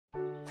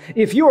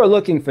If you are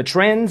looking for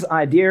trends,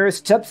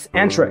 ideas, tips,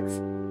 and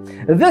tricks,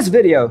 this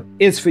video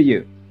is for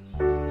you.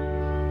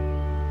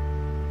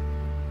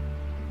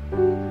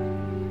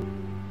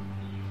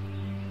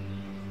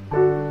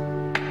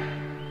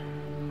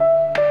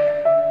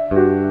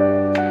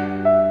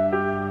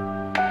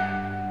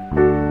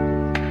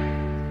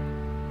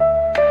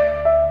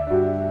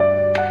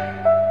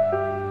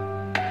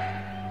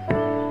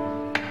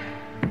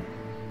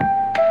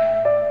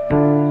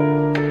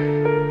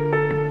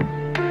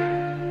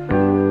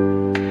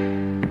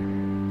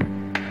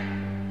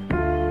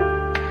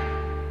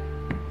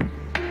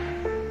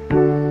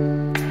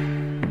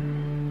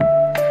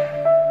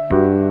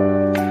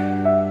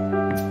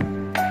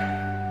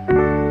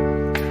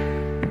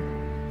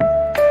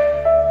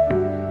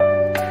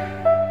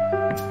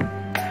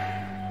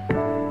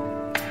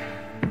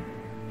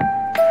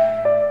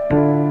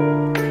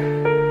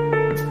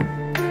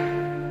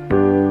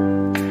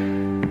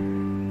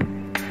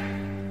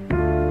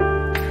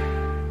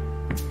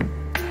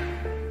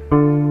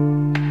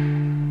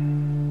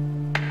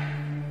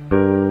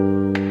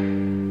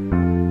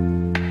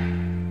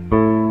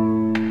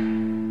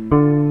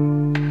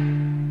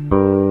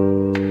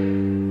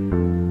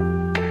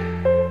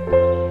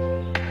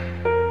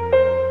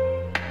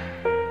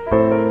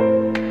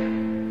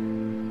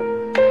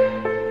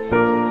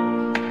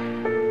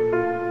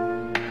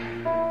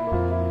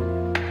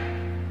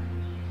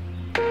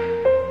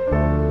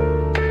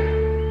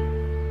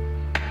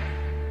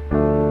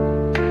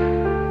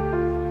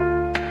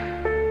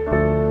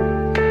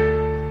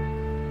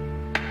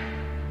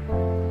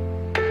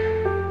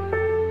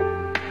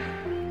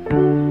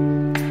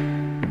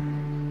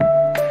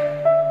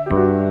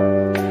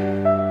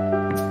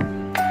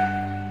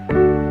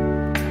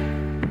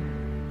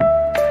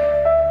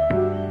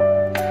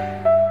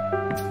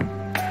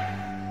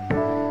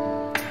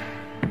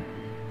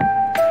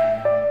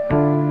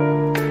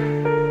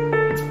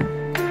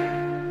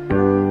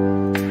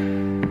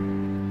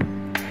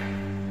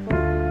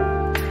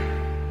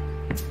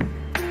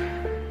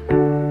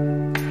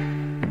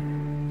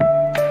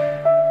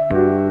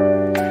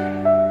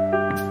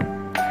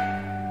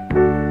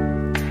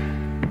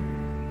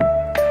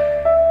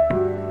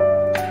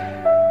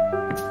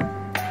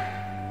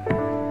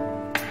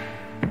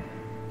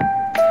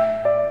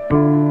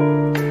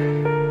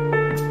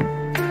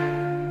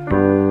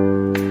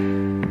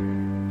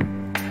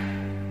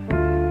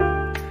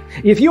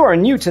 If you are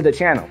new to the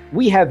channel,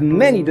 we have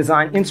many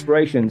design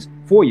inspirations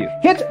for you.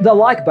 Hit the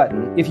like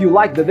button if you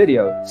like the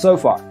video so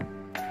far.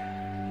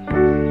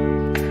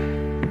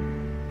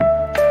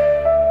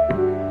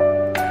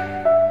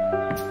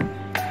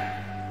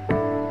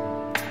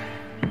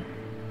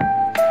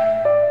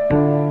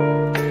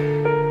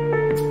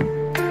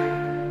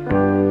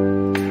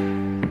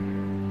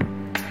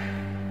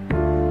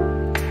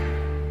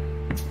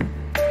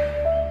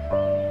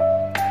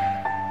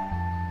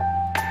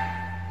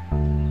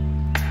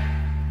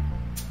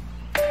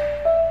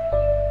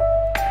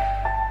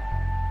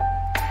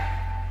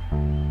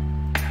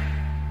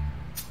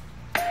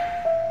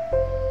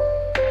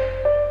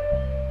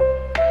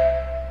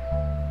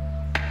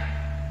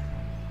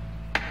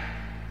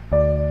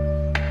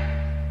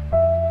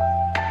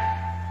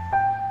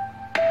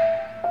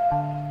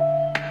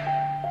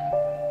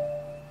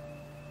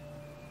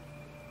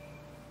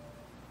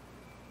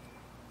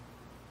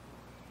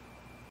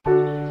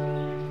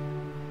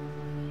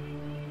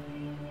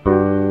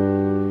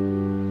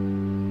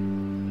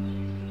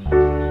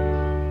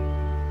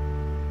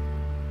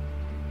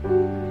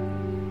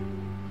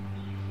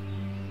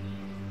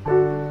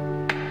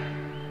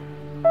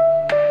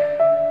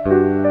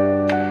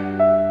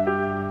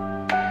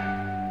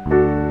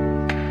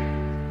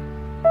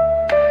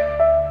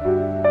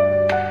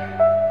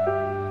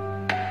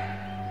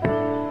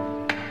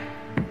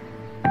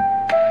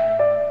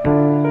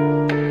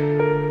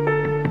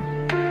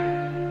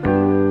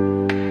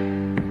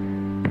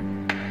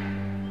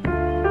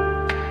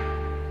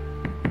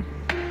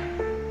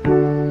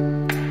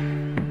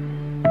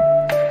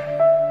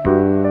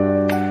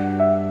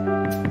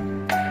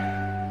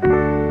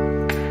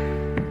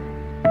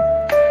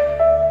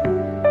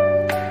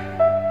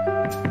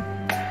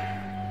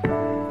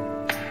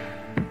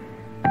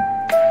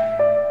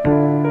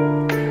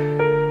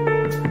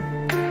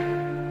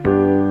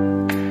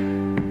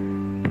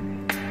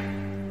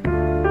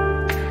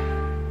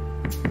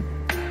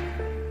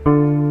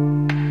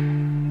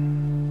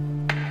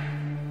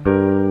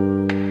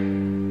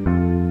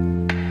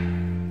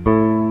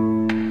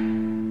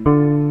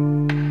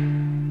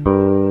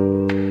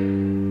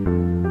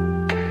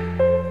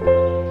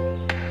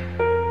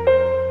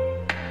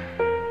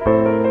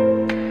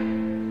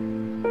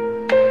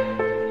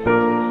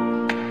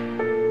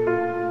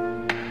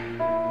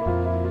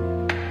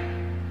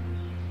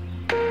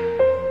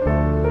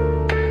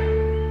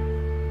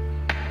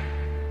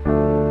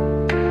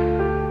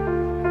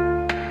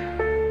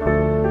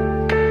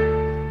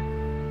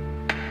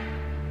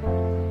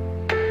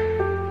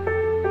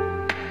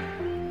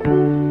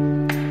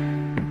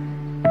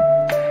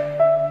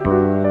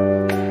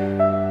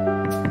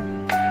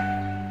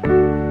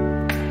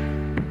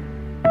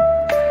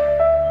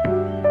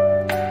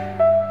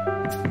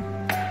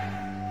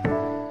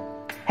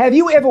 Have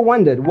you ever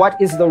wondered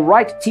what is the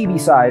right TV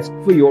size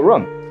for your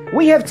room?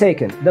 We have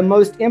taken the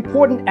most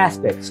important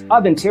aspects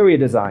of interior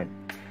design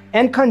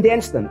and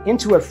condensed them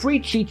into a free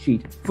cheat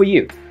sheet for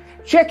you.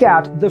 Check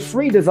out the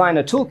free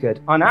designer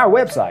toolkit on our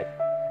website,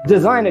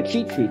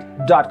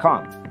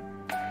 designercheatsheet.com.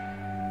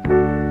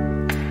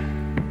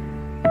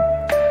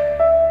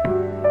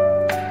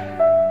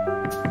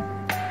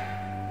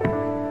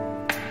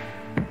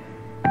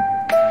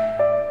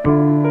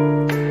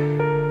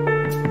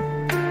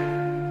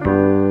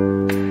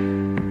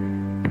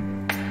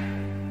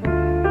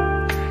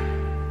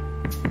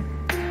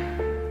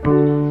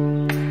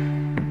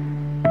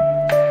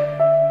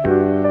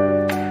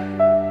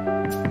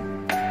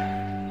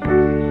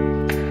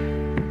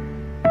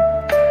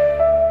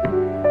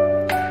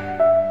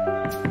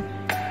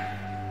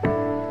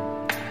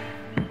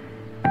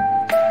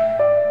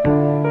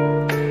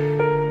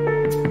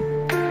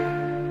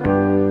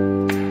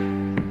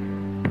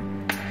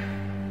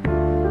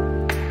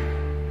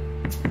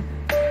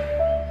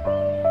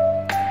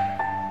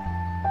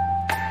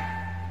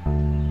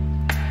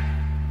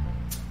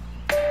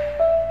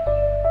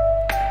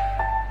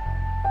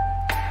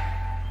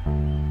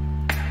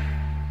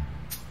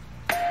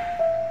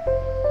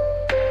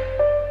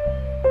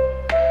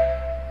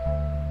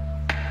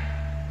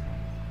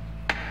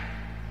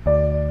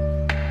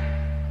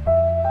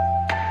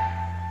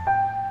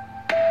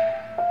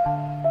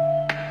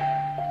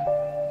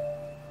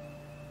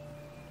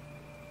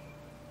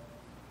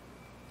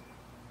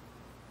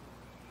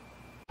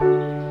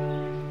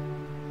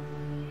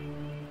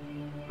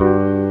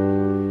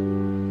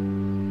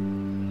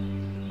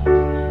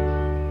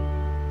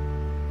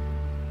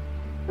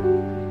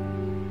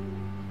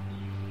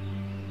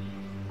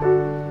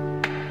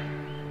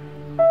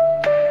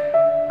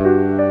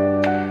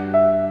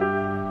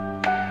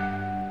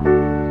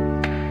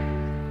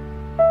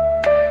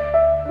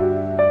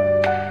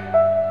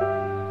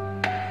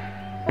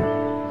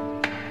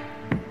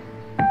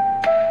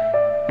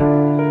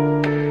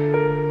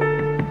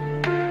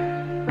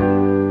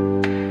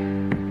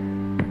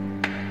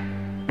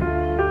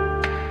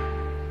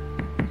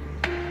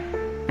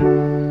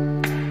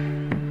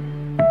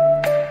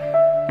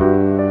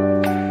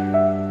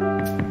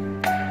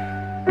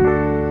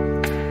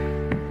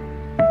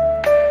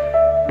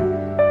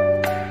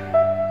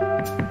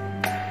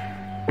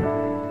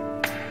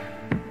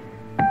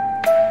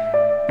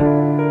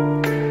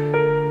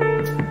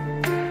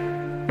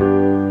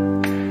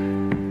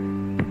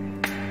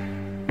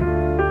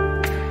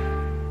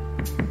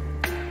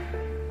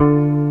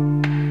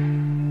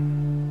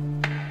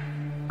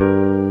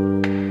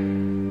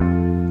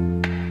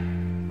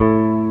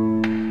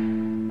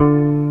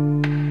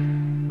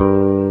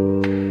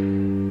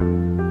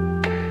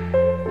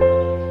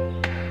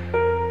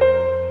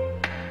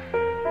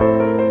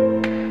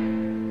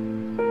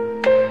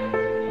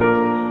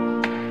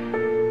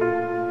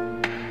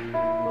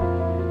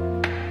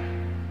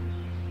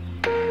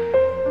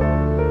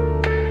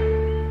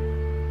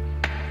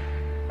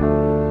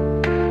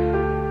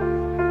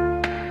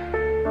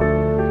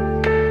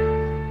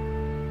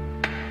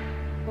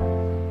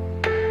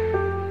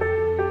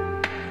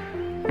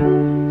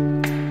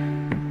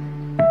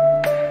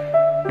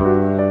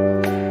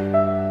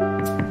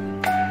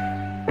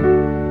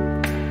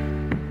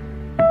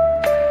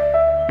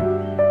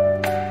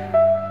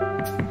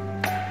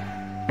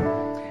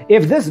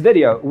 If this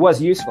video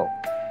was useful,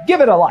 give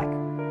it a like.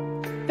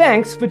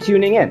 Thanks for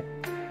tuning in.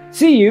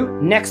 See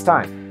you next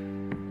time.